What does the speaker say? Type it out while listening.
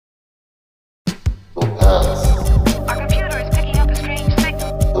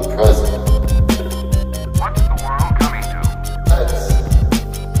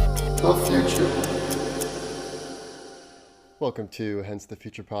Welcome to Hence the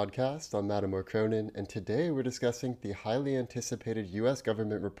Future podcast. I'm Matamor Cronin, and today we're discussing the highly anticipated U.S.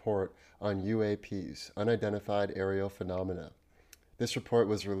 government report on UAPs, Unidentified Aerial Phenomena. This report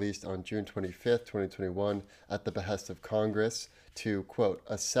was released on June 25th, 2021, at the behest of Congress to, quote,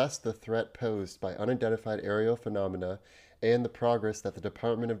 assess the threat posed by unidentified aerial phenomena and the progress that the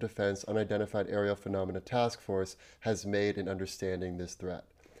Department of Defense Unidentified Aerial Phenomena Task Force has made in understanding this threat.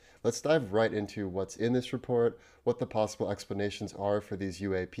 Let's dive right into what's in this report, what the possible explanations are for these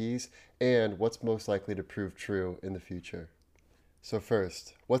UAPs, and what's most likely to prove true in the future. So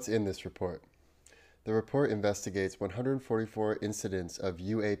first, what's in this report? The report investigates 144 incidents of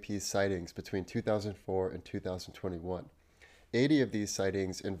UAP sightings between 2004 and 2021. 80 of these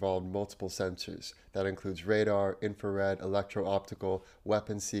sightings involved multiple sensors. That includes radar, infrared, electro-optical,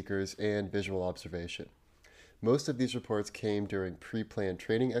 weapon seekers, and visual observation. Most of these reports came during pre-planned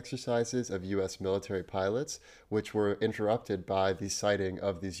training exercises of U.S. military pilots, which were interrupted by the sighting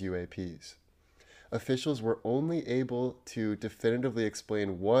of these UAPs. Officials were only able to definitively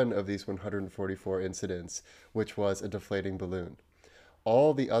explain one of these 144 incidents, which was a deflating balloon.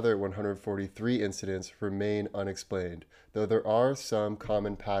 All the other 143 incidents remain unexplained, though there are some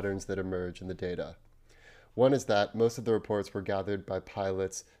common patterns that emerge in the data. One is that most of the reports were gathered by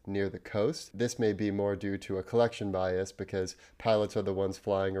pilots near the coast. This may be more due to a collection bias because pilots are the ones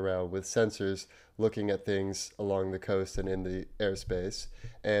flying around with sensors looking at things along the coast and in the airspace.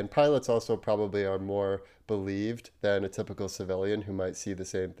 And pilots also probably are more believed than a typical civilian who might see the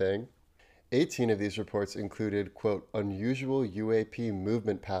same thing. 18 of these reports included, quote, unusual UAP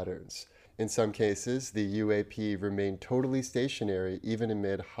movement patterns. In some cases, the UAP remained totally stationary even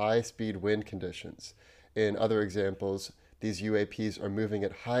amid high-speed wind conditions. In other examples, these UAPs are moving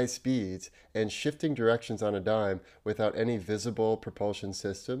at high speeds and shifting directions on a dime without any visible propulsion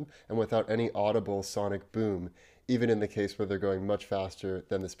system and without any audible sonic boom, even in the case where they're going much faster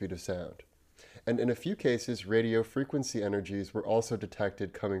than the speed of sound. And in a few cases, radio frequency energies were also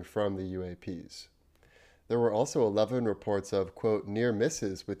detected coming from the UAPs. There were also 11 reports of, quote, near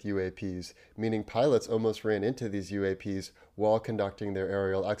misses with UAPs, meaning pilots almost ran into these UAPs while conducting their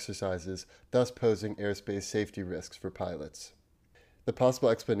aerial exercises, thus posing airspace safety risks for pilots. The possible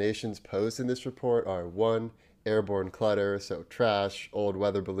explanations posed in this report are 1. Airborne clutter, so trash, old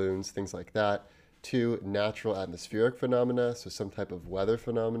weather balloons, things like that. 2. Natural atmospheric phenomena, so some type of weather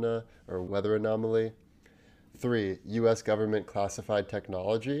phenomena or weather anomaly. 3. U.S. government classified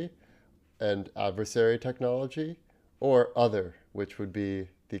technology and adversary technology, or other, which would be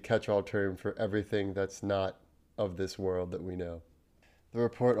the catch-all term for everything that's not of this world that we know. The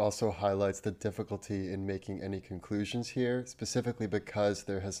report also highlights the difficulty in making any conclusions here, specifically because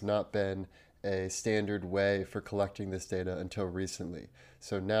there has not been a standard way for collecting this data until recently.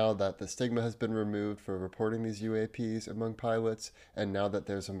 So now that the stigma has been removed for reporting these UAPs among pilots, and now that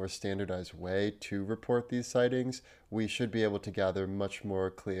there's a more standardized way to report these sightings, we should be able to gather much more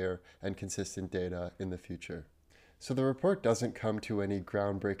clear and consistent data in the future. So the report doesn't come to any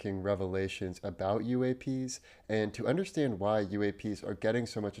groundbreaking revelations about UAPs, and to understand why UAPs are getting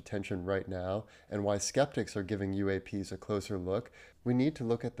so much attention right now and why skeptics are giving UAPs a closer look, we need to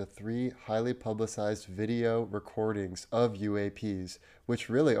look at the 3 highly publicized video recordings of UAPs, which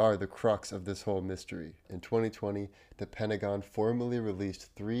really are the crux of this whole mystery. In 2020, the Pentagon formally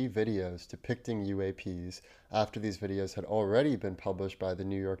released 3 videos depicting UAPs after these videos had already been published by the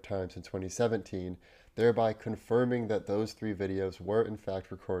New York Times in 2017, thereby confirming that those 3 videos were in fact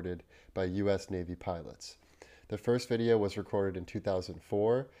recorded by U.S. Navy pilots. The first video was recorded in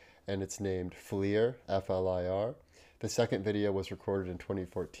 2004, and it's named FLIR, F-L-I-R. The second video was recorded in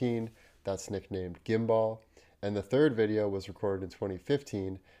 2014, that's nicknamed Gimbal. And the third video was recorded in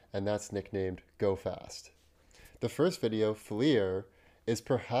 2015, and that's nicknamed Go Fast. The first video, FLIR, is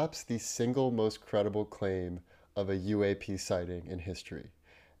perhaps the single most credible claim of a UAP sighting in history.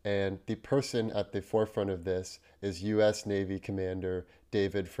 And the person at the forefront of this is U.S. Navy Commander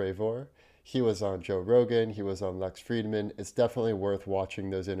David Fravor. He was on Joe Rogan, he was on Lex Fridman. It's definitely worth watching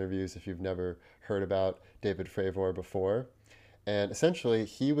those interviews if you've never heard about David Fravor before. And essentially,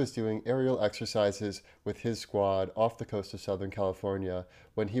 he was doing aerial exercises with his squad off the coast of Southern California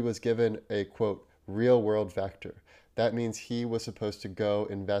when he was given a, quote, real-world vector. That means he was supposed to go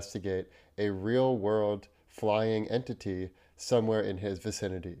investigate a real-world flying entity somewhere in his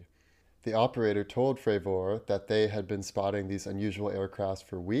vicinity. The operator told Fravor that they had been spotting these unusual aircrafts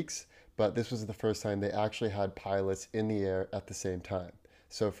for weeks, but this was the first time they actually had pilots in the air at the same time.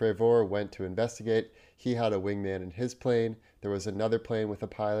 So Fravor went to investigate. He had a wingman in his plane. There was another plane with a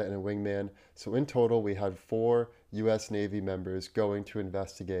pilot and a wingman. So in total, we had 4 U.S. Navy members going to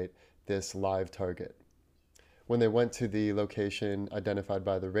investigate this live target. When they went to the location identified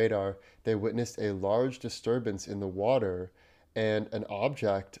by the radar, they witnessed a large disturbance in the water and an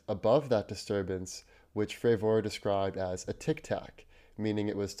object above that disturbance, which Fravor described as a tic tac, meaning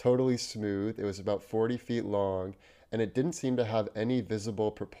it was totally smooth, it was about 40 feet long, and it didn't seem to have any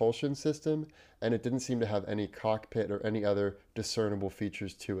visible propulsion system, and it didn't seem to have any cockpit or any other discernible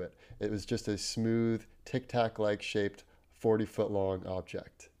features to it. It was just a smooth, tic tac like shaped 40-foot long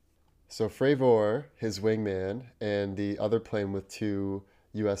object. So Fravor, his wingman, and the other plane with two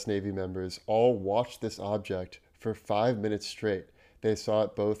US Navy members all watched this object for 5 minutes straight. They saw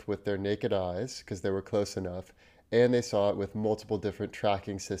it both with their naked eyes, because they were close enough, and they saw it with multiple different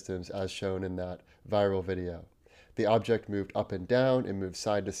tracking systems as shown in that viral video. The object moved up and down and moved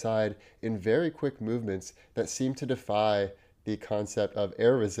side to side in very quick movements that seemed to defy the concept of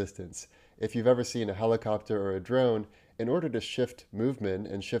air resistance. If you've ever seen a helicopter or a drone, in order to shift movement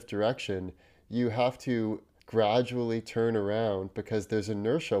and shift direction, you have to gradually turn around because there's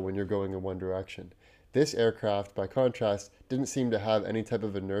inertia when you're going in one direction. This aircraft, by contrast, didn't seem to have any type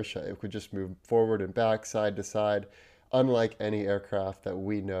of inertia. It could just move forward and back, side to side, unlike any aircraft that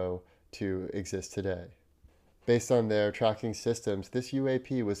we know to exist today. Based on their tracking systems, this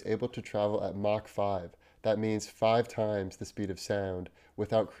UAP was able to travel at Mach 5. That means 5 times the speed of sound,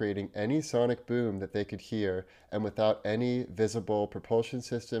 without creating any sonic boom that they could hear and without any visible propulsion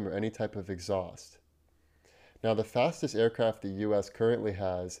system or any type of exhaust. Now, the fastest aircraft the US currently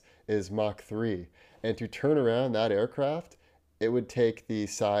has is Mach 3, and to turn around that aircraft, it would take the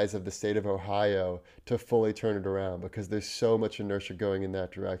size of the state of Ohio to fully turn it around because there's so much inertia going in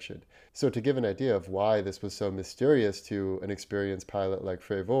that direction. So to give an idea of why this was so mysterious to an experienced pilot like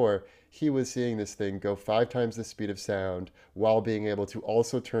Fravor, he was seeing this thing go 5 times the speed of sound while being able to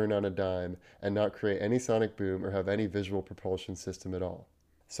also turn on a dime and not create any sonic boom or have any visual propulsion system at all.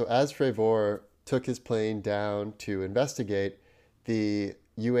 So as Fravor took his plane down to investigate, the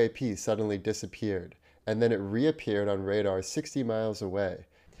UAP suddenly disappeared, and then it reappeared on radar 60 miles away.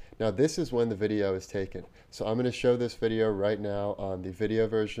 Now this is when the video is taken. So I'm going to show this video right now on the video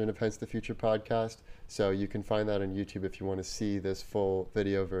version of Hence the Future podcast, so you can find that on YouTube if you want to see this full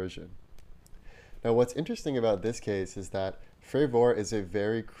video version. Now what's interesting about this case is that Fravor is a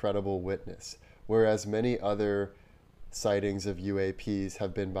very credible witness, whereas many other sightings of UAPs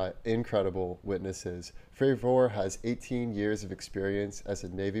have been by incredible witnesses. Fravor has 18 years of experience as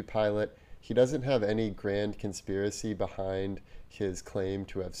a Navy pilot. He doesn't have any grand conspiracy behind his claim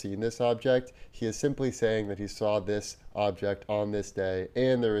to have seen this object. He is simply saying that he saw this object on this day,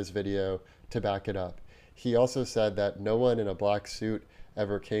 and there is video to back it up. He also said that no one in a black suit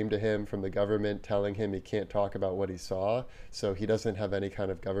ever came to him from the government telling him he can't talk about what he saw, so he doesn't have any kind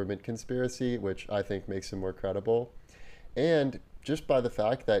of government conspiracy, which I think makes him more credible. And just by the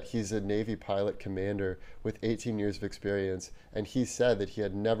fact that he's a Navy pilot commander with 18 years of experience, and he said that he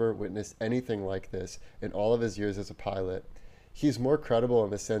had never witnessed anything like this in all of his years as a pilot, he's more credible in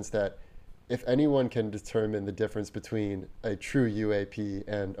the sense that if anyone can determine the difference between a true UAP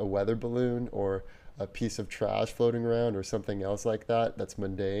and a weather balloon or a piece of trash floating around or something else like that that's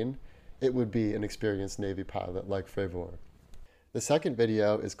mundane, it would be an experienced Navy pilot like Fravor. The second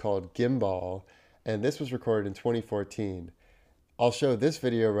video is called Gimbal, and this was recorded in 2014. I'll show this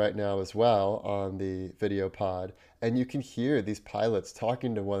video right now as well on the video pod, and you can hear these pilots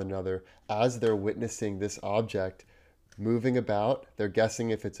talking to one another as they're witnessing this object moving about. They're guessing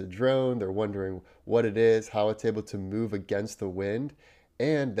if it's a drone, they're wondering what it is, how it's able to move against the wind,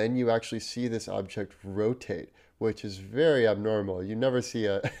 and then you actually see this object rotate, which is very abnormal. You never see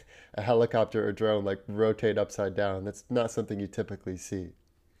a helicopter or drone like rotate upside down. That's not something you typically see.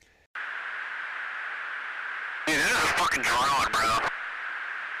 Dude, there's a fucking drone, bro.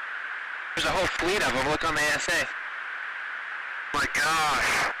 There's a whole fleet of them. Look on the ASA. My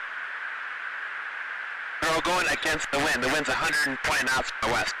gosh. They're all going against the wind. The wind's 120 knots from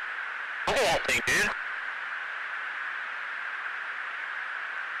the west. Look at that thing, dude.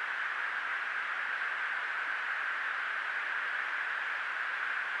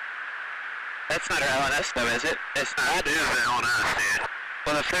 That's not our LNS though, is it? It's not. That is the LNS, dude.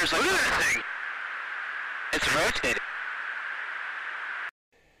 Well, if there's like... Look at that thing. It's rotating.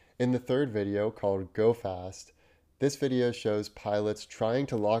 In the third video, called Go Fast, this video shows pilots trying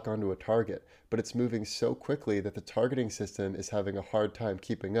to lock onto a target, but it's moving so quickly that the targeting system is having a hard time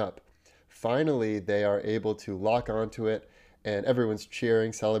keeping up. Finally, they are able to lock onto it, and everyone's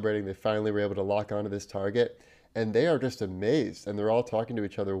cheering, celebrating. They finally were able to lock onto this target, and they are just amazed, and they're all talking to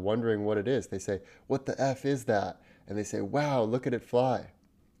each other, wondering what it is. They say, "What the F is that?" And they say, "Wow, look at it fly."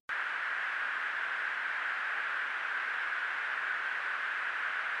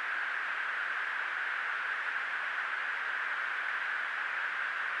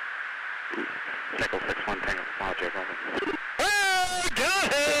 Nickel 6-1 Tango Logic, over. Oh,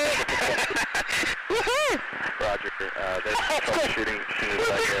 got it! Woohoo! Roger, there's troubleshooting.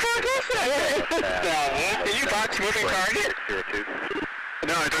 Did you box moving target? 602.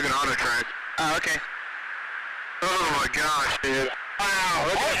 No, I took an auto track. Oh, okay. Oh my gosh, dude. Wow,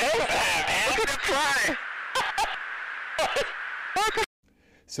 look at that, man. Look at it fly.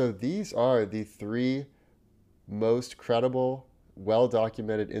 So these are the three most credible,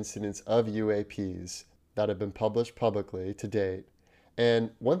 well-documented incidents of UAPs that have been published publicly to date. And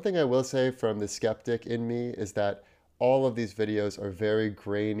one thing I will say from the skeptic in me is that all of these videos are very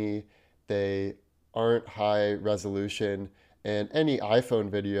grainy. They aren't high resolution, and any iPhone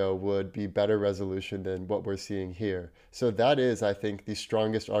video would be better resolution than what we're seeing here. So that is, I think, the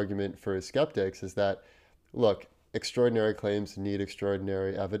strongest argument for skeptics is that, look, extraordinary claims need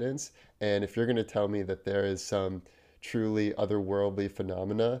extraordinary evidence. And if you're going to tell me that there is some truly otherworldly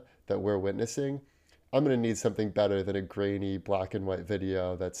phenomena that we're witnessing, I'm going to need something better than a grainy black and white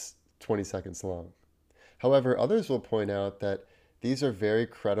video that's 20 seconds long. However, others will point out that these are very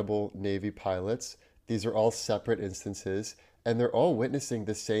credible Navy pilots. These are all separate instances, and they're all witnessing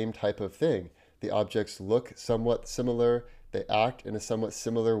the same type of thing. The objects look somewhat similar, they act in a somewhat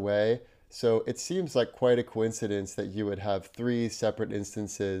similar way. So it seems like quite a coincidence that you would have three separate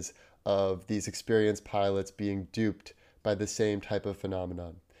instances of these experienced pilots being duped by the same type of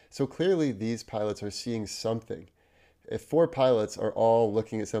phenomenon. So clearly these pilots are seeing something. If four pilots are all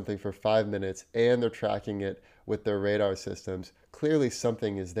looking at something for 5 minutes and they're tracking it with their radar systems, clearly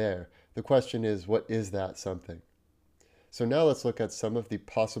something is there. The question is, what is that something? So now let's look at some of the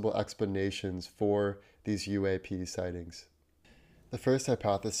possible explanations for these UAP sightings. The first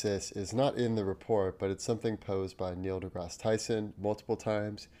hypothesis is not in the report, but it's something posed by Neil deGrasse Tyson multiple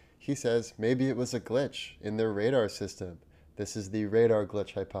times. He says maybe it was a glitch in their radar system. This is the radar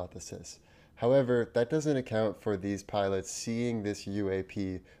glitch hypothesis. However, that doesn't account for these pilots seeing this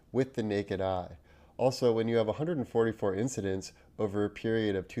UAP with the naked eye. Also, when you have 144 incidents over a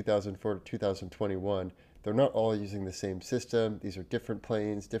period of 2004 to 2021, they're not all using the same system. These are different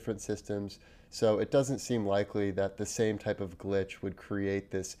planes, different systems. So it doesn't seem likely that the same type of glitch would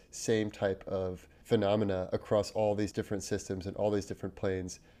create this same type of phenomena across all these different systems and all these different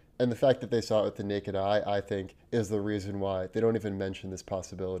planes. And the fact that they saw it with the naked eye, I think, is the reason why they don't even mention this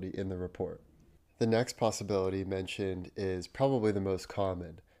possibility in the report. The next possibility mentioned is probably the most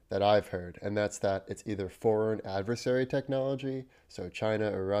common that I've heard, and that's that it's either foreign adversary technology, so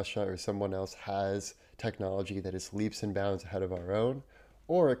China or Russia or someone else has technology that is leaps and bounds ahead of our own,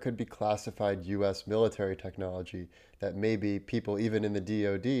 or it could be classified US military technology that maybe people even in the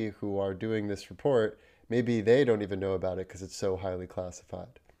DoD who are doing this report, maybe they don't even know about it because it's so highly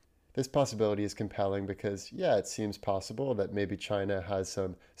classified. This possibility is compelling because, yeah, it seems possible that maybe China has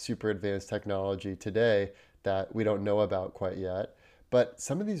some super advanced technology today that we don't know about quite yet. But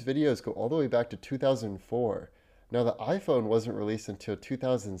some of these videos go all the way back to 2004. Now, the iPhone wasn't released until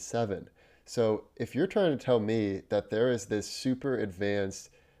 2007. So if you're trying to tell me that there is this super advanced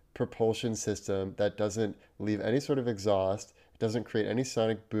propulsion system that doesn't leave any sort of exhaust, doesn't create any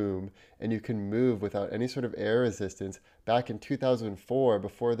sonic boom, and you can move without any sort of air resistance back in 2004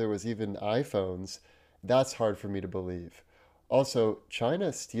 before there was even iPhones, that's hard for me to believe. Also,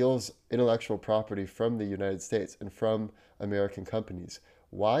 China steals intellectual property from the United States and from American companies.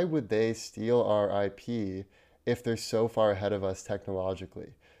 Why would they steal our IP if they're so far ahead of us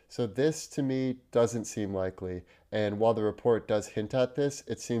technologically? So this, to me, doesn't seem likely. And while the report does hint at this,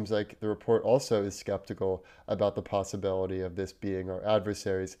 it seems like the report also is skeptical about the possibility of this being our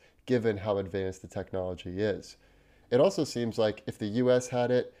adversaries, given how advanced the technology is. It also seems like if the US had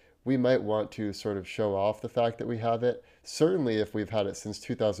it, we might want to sort of show off the fact that we have it. Certainly if we've had it since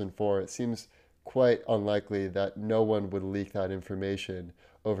 2004, it seems quite unlikely that no one would leak that information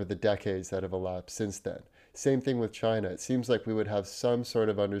over the decades that have elapsed since then. Same thing with China. It seems like we would have some sort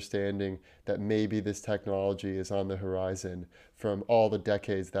of understanding that maybe this technology is on the horizon from all the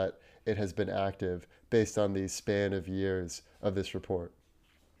decades that it has been active based on the span of years of this report.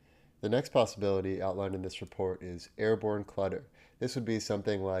 The next possibility outlined in this report is airborne clutter. This would be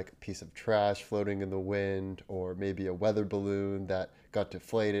something like a piece of trash floating in the wind, or maybe a weather balloon that got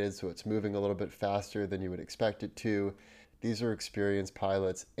deflated so it's moving a little bit faster than you would expect it to. These are experienced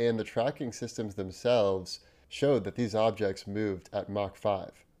pilots, and the tracking systems themselves showed that these objects moved at Mach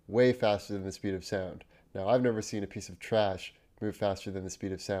 5, way faster than the speed of sound. Now, I've never seen a piece of trash move faster than the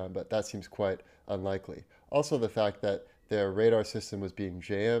speed of sound, but that seems quite unlikely. Also, the fact that their radar system was being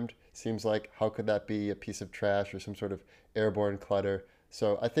jammed seems like, how could that be a piece of trash or some sort of airborne clutter?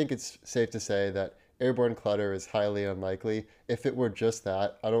 So I think it's safe to say that airborne clutter is highly unlikely. If it were just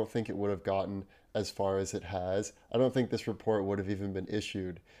that, I don't think it would have gotten as far as it has. I don't think this report would have even been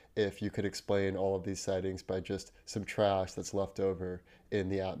issued if you could explain all of these sightings by just some trash that's left over in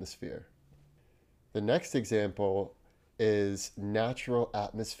the atmosphere. The next example is natural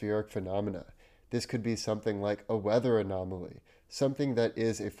atmospheric phenomena. This could be something like a weather anomaly, something that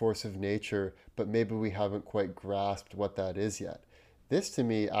is a force of nature, but maybe we haven't quite grasped what that is yet. This to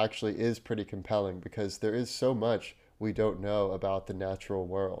me actually is pretty compelling because there is so much we don't know about the natural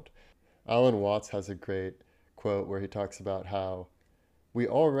world. Alan Watts has a great quote where he talks about how we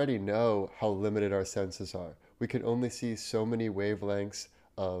already know how limited our senses are. We can only see so many wavelengths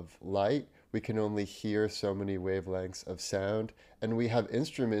of light, we can only hear so many wavelengths of sound, and we have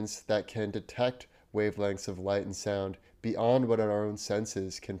instruments that can detect wavelengths of light and sound beyond what our own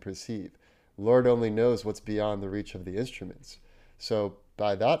senses can perceive. Lord only knows what's beyond the reach of the instruments. So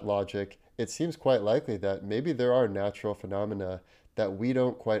by that logic, it seems quite likely that maybe there are natural phenomena that we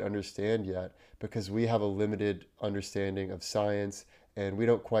don't quite understand yet because we have a limited understanding of science and we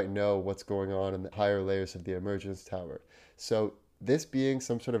don't quite know what's going on in the higher layers of the emergence tower. So this being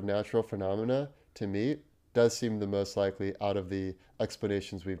some sort of natural phenomena, to me, does seem the most likely out of the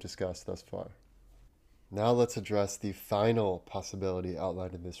explanations we've discussed thus far. Now let's address the final possibility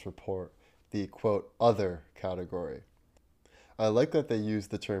outlined in this report, the quote, other category. I like that they use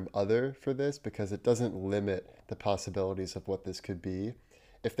the term other for this because it doesn't limit the possibilities of what this could be.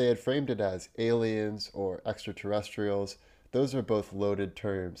 If they had framed it as aliens or extraterrestrials, those are both loaded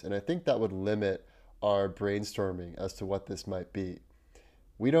terms, and I think that would limit our brainstorming as to what this might be.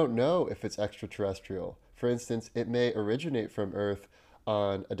 We don't know if it's extraterrestrial. For instance, it may originate from Earth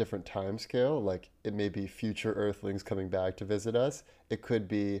on a different time scale, like it may be future Earthlings coming back to visit us. It could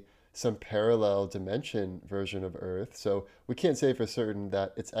be some parallel dimension version of Earth. So we can't say for certain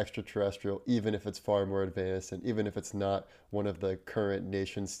that it's extraterrestrial, even if it's far more advanced and even if it's not one of the current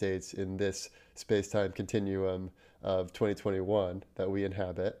nation states in this space-time continuum of 2021 that we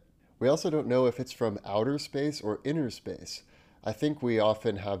inhabit. We also don't know if it's from outer space or inner space. I think we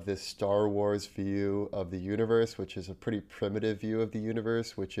often have this Star Wars view of the universe, which is a pretty primitive view of the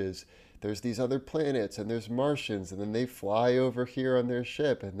universe, which is there's these other planets and there's Martians and then they fly over here on their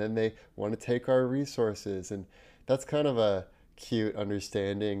ship and then they want to take our resources. And that's kind of a cute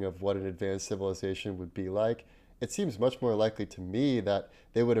understanding of what an advanced civilization would be like. It seems much more likely to me that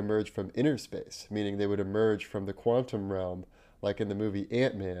they would emerge from inner space, meaning they would emerge from the quantum realm, like in the movie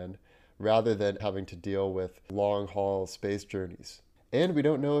Ant-Man, rather than having to deal with long-haul space journeys. And we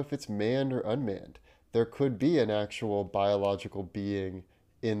don't know if it's manned or unmanned. There could be an actual biological being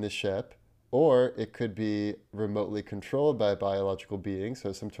in the ship, or it could be remotely controlled by a biological being,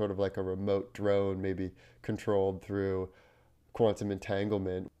 so some sort of like a remote drone, maybe controlled through quantum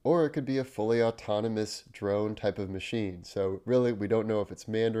entanglement, or it could be a fully autonomous drone type of machine. So really, we don't know if it's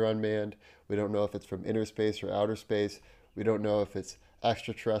manned or unmanned. We don't know if it's from inner space or outer space. We don't know if it's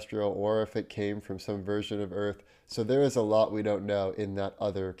extraterrestrial or if it came from some version of Earth. So there is a lot we don't know in that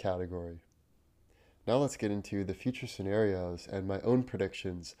other category. Now let's get into the future scenarios and my own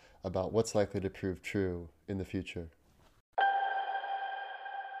predictions about what's likely to prove true in the future.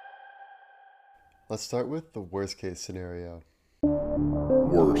 Let's start with the worst case scenario.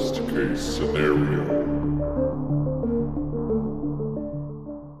 Worst case scenario.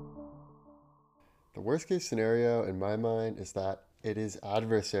 The worst case scenario in my mind is that it is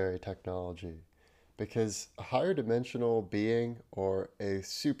adversary technology, because a higher dimensional being or a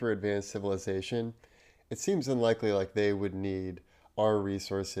super advanced civilization, it seems unlikely like they would need our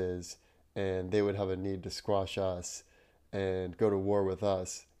resources and they would have a need to squash us and go to war with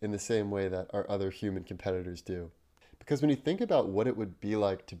us in the same way that our other human competitors do. Because when you think about what it would be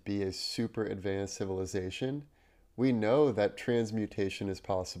like to be a super advanced civilization, we know that transmutation is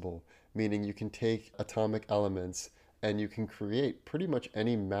possible, meaning you can take atomic elements and you can create pretty much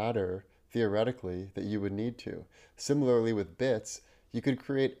any matter, theoretically, that you would need to. Similarly with bits, you could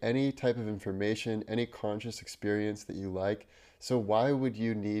create any type of information, any conscious experience that you like. So why would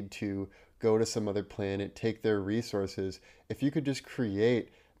you need to go to some other planet, take their resources, if you could just create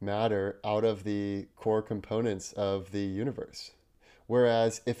matter out of the core components of the universe?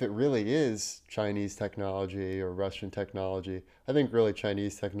 Whereas if it really is Chinese technology or Russian technology, I think really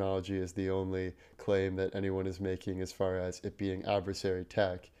Chinese technology is the only claim that anyone is making as far as it being adversary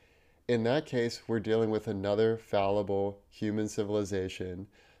tech. In that case, we're dealing with another fallible human civilization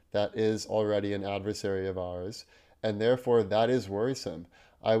that is already an adversary of ours, and therefore that is worrisome.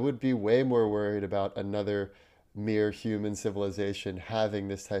 I would be way more worried about another mere human civilization having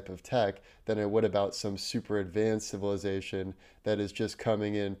this type of tech than I would about some super advanced civilization that is just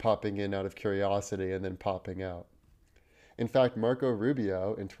coming in, popping in out of curiosity and then popping out. In fact, Marco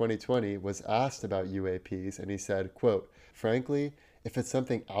Rubio in 2020 was asked about UAPs and he said, quote, "Frankly, if it's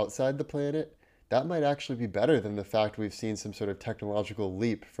something outside the planet, that might actually be better than the fact we've seen some sort of technological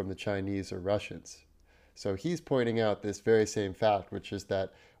leap from the Chinese or Russians." So he's pointing out this very same fact, which is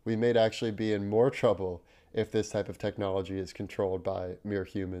that we may actually be in more trouble if this type of technology is controlled by mere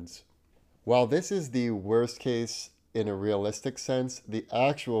humans. While this is the worst case in a realistic sense, the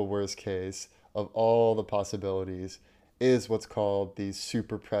actual worst case of all the possibilities is what's called the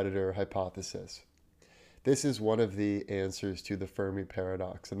super predator hypothesis. This is one of the answers to the Fermi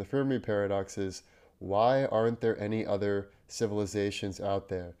paradox. And the Fermi paradox is, why aren't there any other civilizations out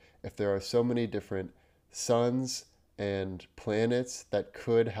there? If there are so many different suns and planets that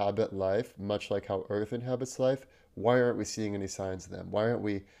could habit life, much like how Earth inhabits life, why aren't we seeing any signs of them? Why aren't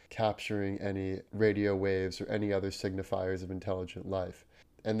we capturing any radio waves or any other signifiers of intelligent life?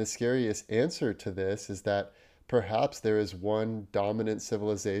 And the scariest answer to this is that perhaps there is one dominant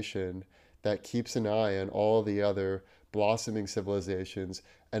civilization that keeps an eye on all the other blossoming civilizations,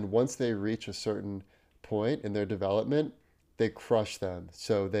 and once they reach a certain point in their development, they crush them,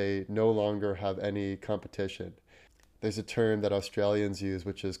 so they no longer have any competition. There's a term that Australians use,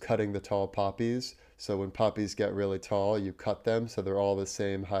 which is cutting the tall poppies. So when poppies get really tall, you cut them so they're all the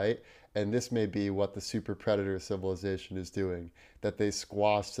same height. And this may be what the super predator civilization is doing, that they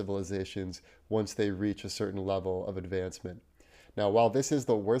squash civilizations once they reach a certain level of advancement. Now, while this is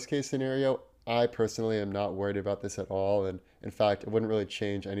the worst case scenario, I personally am not worried about this at all. And in fact, it wouldn't really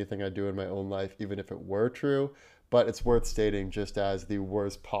change anything I do in my own life, even if it were true. But it's worth stating just as the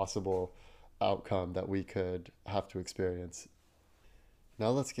worst possible outcome that we could have to experience. Now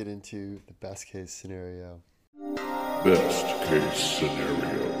let's get into the best case scenario. Best case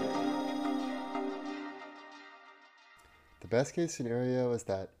scenario. The best case scenario is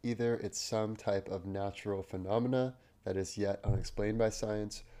that either it's some type of natural phenomena that is yet unexplained by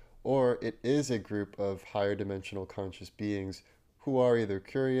science, or it is a group of higher dimensional conscious beings who are either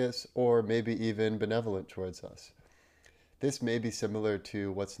curious or maybe even benevolent towards us. This may be similar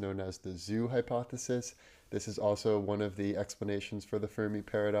to what's known as the zoo hypothesis. This is also one of the explanations for the Fermi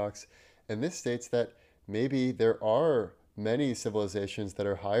paradox. And this states that maybe there are many civilizations that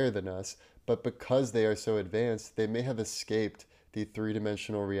are higher than us, but because they are so advanced, they may have escaped the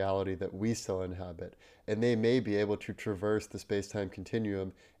three-dimensional reality that we still inhabit. And they may be able to traverse the space-time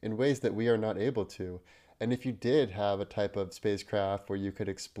continuum in ways that we are not able to. And if you did have a type of spacecraft where you could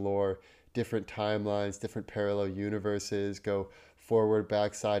explore different timelines, different parallel universes, go forward,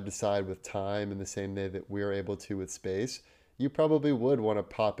 back, side to side with time in the same way that we're able to with space, you probably would want to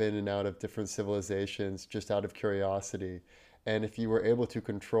pop in and out of different civilizations just out of curiosity. And if you were able to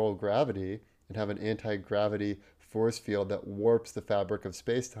control gravity and have an anti-gravity force field that warps the fabric of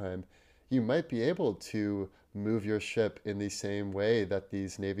space-time, you might be able to move your ship in the same way that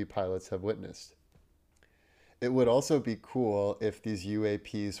these Navy pilots have witnessed. It would also be cool if these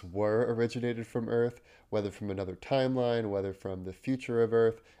UAPs were originated from Earth, whether from another timeline, whether from the future of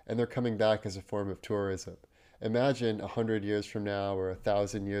Earth, and they're coming back as a form of tourism. Imagine 100 years from now or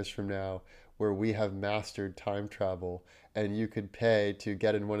 1,000 years from now where we have mastered time travel and you could pay to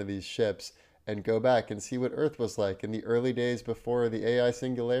get in one of these ships and go back and see what Earth was like in the early days before the AI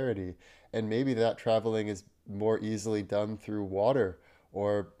singularity. And maybe that traveling is more easily done through water,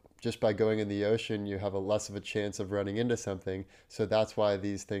 or just by going in the ocean, you have a less of a chance of running into something. So that's why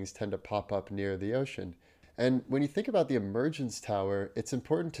these things tend to pop up near the ocean. And when you think about the emergence tower, it's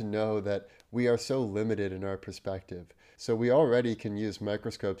important to know that we are so limited in our perspective. So we already can use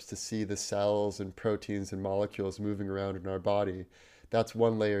microscopes to see the cells and proteins and molecules moving around in our body. That's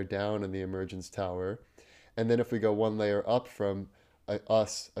one layer down in the emergence tower. And then if we go one layer up from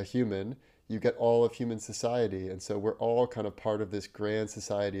a human, you get all of human society. And so we're all kind of part of this grand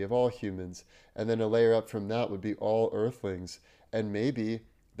society of all humans. And then a layer up from that would be all earthlings. And maybe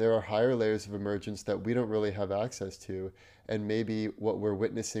there are higher layers of emergence that we don't really have access to. And maybe what we're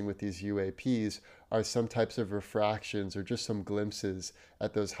witnessing with these UAPs are some types of refractions or just some glimpses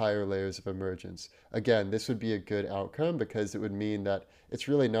at those higher layers of emergence. Again, this would be a good outcome because it would mean that it's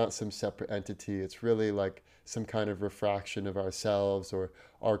really not some separate entity. It's really like some kind of refraction of ourselves or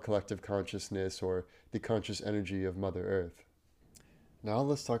our collective consciousness or the conscious energy of Mother Earth. Now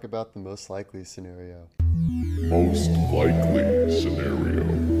let's talk about the most likely scenario. Most likely scenario.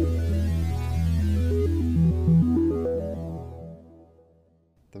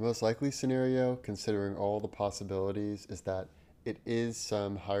 The most likely scenario, considering all the possibilities, is that it is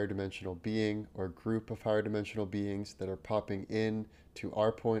some higher dimensional being or group of higher dimensional beings that are popping in to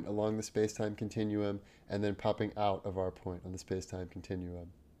our point along the space-time continuum and then popping out of our point on the space-time continuum.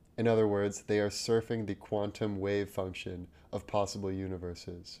 In other words, they are surfing the quantum wave function of possible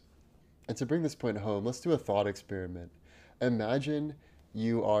universes. And to bring this point home, let's do a thought experiment. Imagine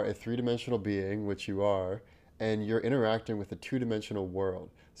you are a three-dimensional being, which you are, and you're interacting with a two-dimensional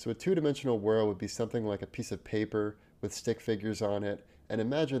world. So a two-dimensional world would be something like a piece of paper with stick figures on it, and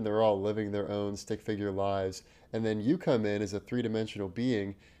imagine they're all living their own stick figure lives, and then you come in as a three-dimensional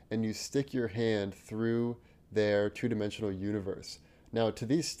being and you stick your hand through their two-dimensional universe. Now, to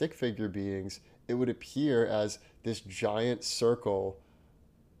these stick figure beings, it would appear as this giant circle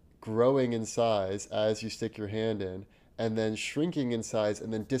growing in size as you stick your hand in, and then shrinking in size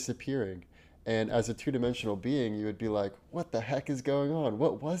and then disappearing. And as a two-dimensional being, you would be like, what the heck is going on?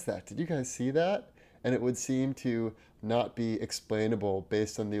 What was that? Did you guys see that? And it would seem to not be explainable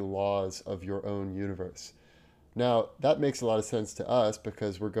based on the laws of your own universe. Now, that makes a lot of sense to us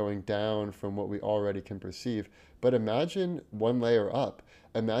because we're going down from what we already can perceive. But imagine one layer up.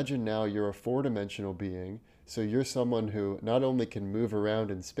 Imagine now you're a four-dimensional being. So you're someone who not only can move around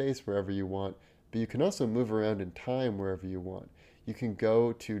in space wherever you want, but you can also move around in time wherever you want. You can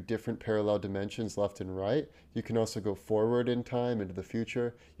go to different parallel dimensions left and right. You can also go forward in time into the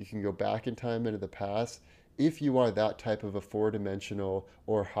future. You can go back in time into the past. If you are that type of a four-dimensional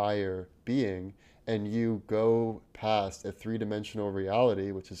or higher being, and you go past a three-dimensional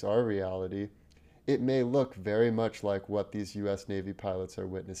reality, which is our reality, it may look very much like what these US Navy pilots are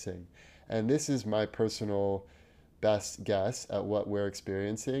witnessing. And this is my personal best guess at what we're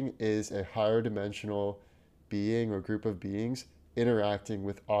experiencing is a higher dimensional being or group of beings interacting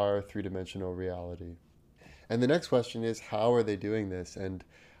with our three-dimensional reality. And the next question is, how are they doing this? And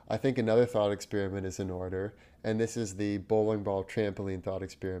I think another thought experiment is in order, and this is the bowling ball trampoline thought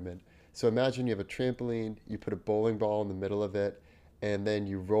experiment. So imagine you have a trampoline, you put a bowling ball in the middle of it, and then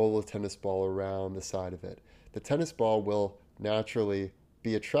you roll a tennis ball around the side of it. The tennis ball will naturally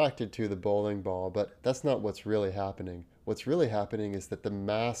be attracted to the bowling ball, but that's not what's really happening. What's really happening is that the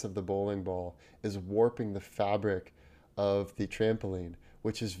mass of the bowling ball is warping the fabric of the trampoline,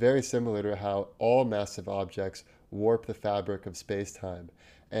 which is very similar to how all massive objects warp the fabric of space-time.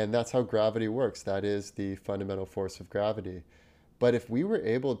 And that's how gravity works. That is the fundamental force of gravity. But if we were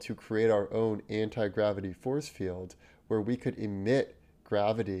able to create our own anti-gravity force field where we could emit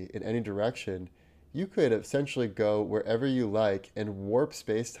gravity in any direction, you could essentially go wherever you like and warp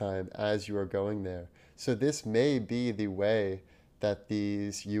space-time as you are going there. So this may be the way that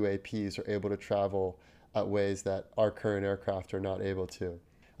these UAPs are able to travel at ways that our current aircraft are not able to.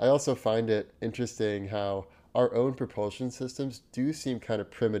 I also find it interesting how our own propulsion systems do seem kind of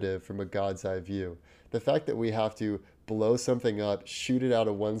primitive from a God's eye view. The fact that we have to blow something up, shoot it out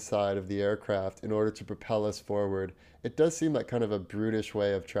of one side of the aircraft in order to propel us forward, it does seem like kind of a brutish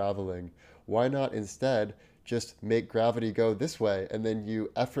way of traveling. Why not instead just make gravity go this way and then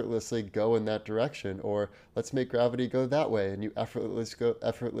you effortlessly go in that direction? Or let's make gravity go that way and you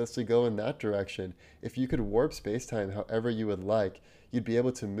effortlessly go in that direction. If you could warp space-time however you would like, you'd be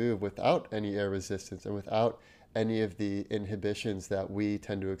able to move without any air resistance and without any of the inhibitions that we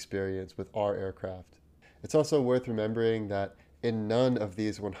tend to experience with our aircraft. It's also worth remembering that in none of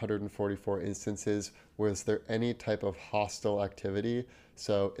these 144 instances was there any type of hostile activity.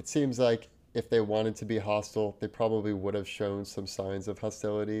 So it seems like if they wanted to be hostile, they probably would have shown some signs of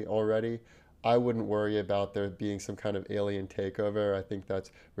hostility already. I wouldn't worry about there being some kind of alien takeover. I think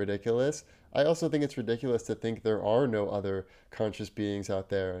that's ridiculous. I also think it's ridiculous to think there are no other conscious beings out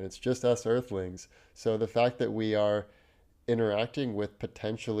there and it's just us Earthlings. So the fact that we are interacting with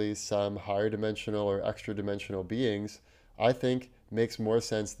potentially some higher dimensional or extra dimensional beings, I think makes more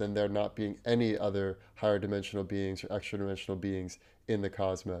sense than there not being any other higher dimensional beings or extra dimensional beings in the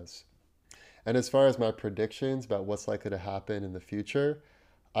cosmos. And as far as my predictions about what's likely to happen in the future,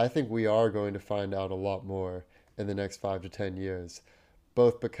 I think we are going to find out a lot more in the next 5 to 10 years,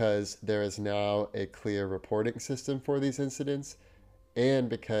 both because there is now a clear reporting system for these incidents and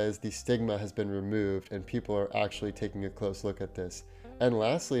because the stigma has been removed and people are actually taking a close look at this. And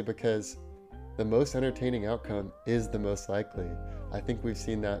lastly, because the most entertaining outcome is the most likely. I think we've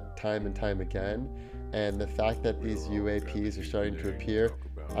seen that time and time again, and the fact that these UAPs are starting to appear,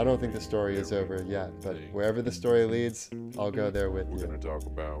 I don't think the story is over yet, but wherever the story leads, I'll go there with you.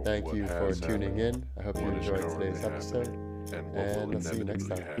 Thank you for tuning in. I hope you enjoyed today's episode, and I'll see you next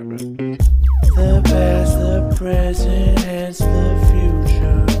time. The past, the present, and the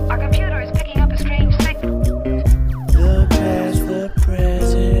future. Our computer is picking up a strange signal. The past, the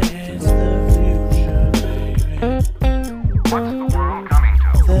present, and the future, baby. What's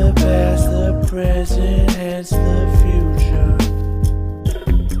present